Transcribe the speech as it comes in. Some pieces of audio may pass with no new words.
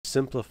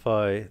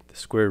simplify the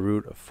square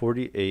root of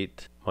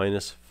 48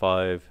 minus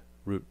 5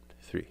 root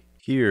 3.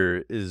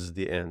 Here is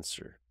the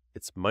answer.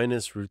 It's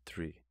minus root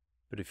 3.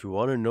 But if you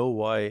want to know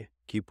why,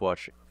 keep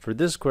watching. For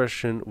this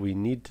question, we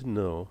need to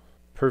know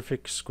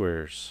perfect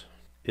squares.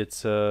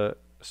 It's a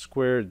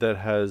square that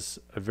has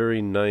a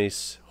very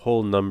nice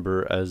whole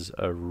number as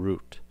a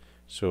root.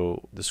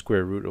 So the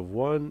square root of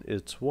 1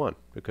 is 1,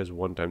 because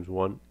 1 times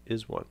 1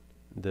 is 1.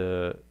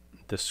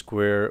 The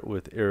square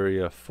with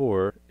area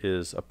 4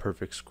 is a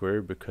perfect square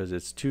because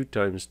it's 2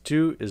 times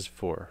 2 is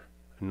 4.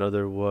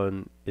 Another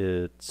one,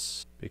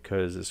 it's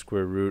because the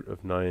square root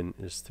of 9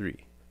 is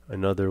 3.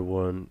 Another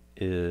one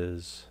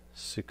is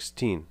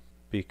 16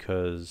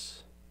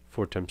 because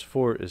 4 times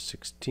 4 is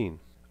 16.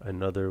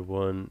 Another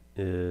one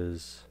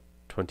is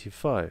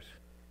 25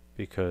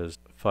 because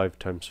 5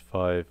 times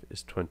 5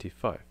 is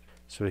 25.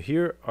 So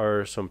here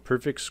are some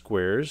perfect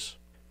squares.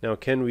 Now,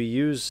 can we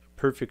use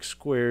perfect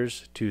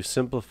squares to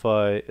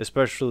simplify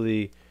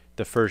especially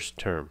the first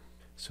term?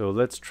 So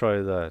let's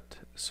try that.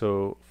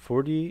 So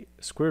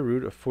square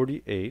root of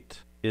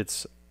 48,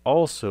 it's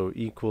also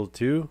equal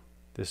to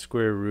the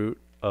square root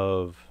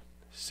of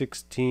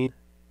 16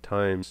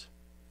 times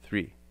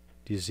 3.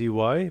 Do you see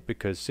why?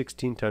 Because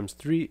 16 times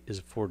 3 is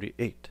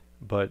 48.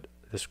 But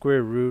the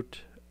square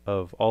root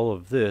of all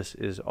of this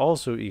is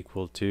also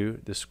equal to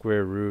the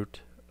square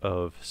root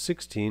of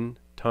 16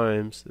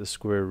 times the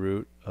square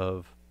root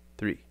of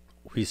 3.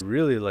 We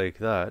really like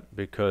that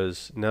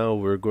because now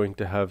we're going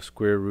to have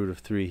square root of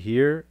 3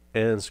 here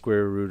and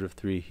square root of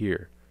 3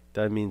 here.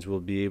 That means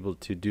we'll be able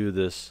to do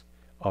this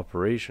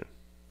operation.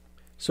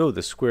 So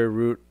the square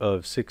root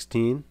of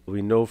 16,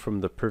 we know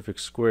from the perfect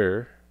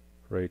square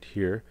right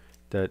here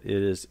that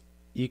it is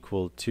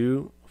equal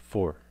to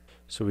 4.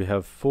 So we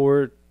have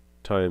 4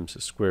 times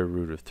the square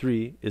root of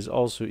 3 is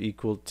also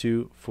equal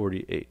to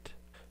 48.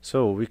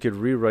 So we could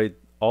rewrite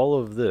all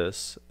of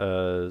this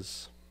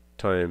as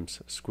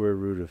times square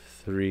root of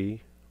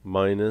 3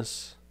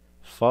 minus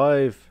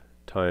 5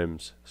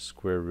 times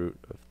square root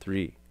of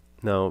 3.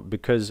 Now,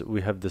 because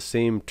we have the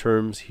same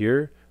terms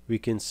here, we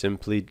can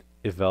simply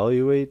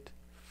evaluate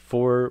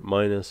 4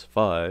 minus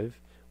 5,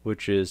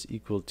 which is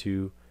equal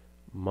to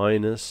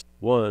minus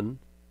 1.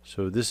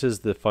 So this is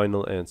the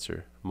final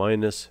answer,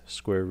 minus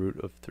square root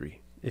of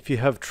 3. If you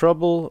have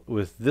trouble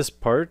with this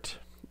part,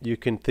 you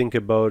can think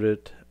about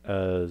it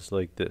as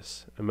like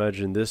this.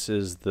 Imagine this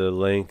is the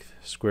length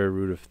square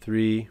root of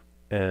 3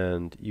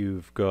 and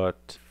you've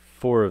got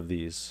 4 of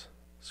these.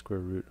 Square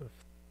root of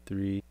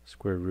 3,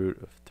 square root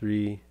of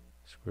 3,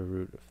 square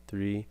root of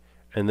 3,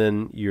 and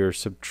then you're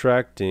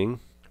subtracting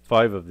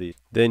 5 of these.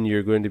 Then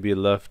you're going to be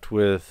left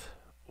with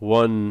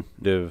 1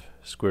 div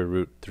square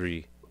root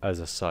 3 as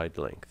a side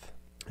length.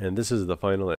 And this is the final answer.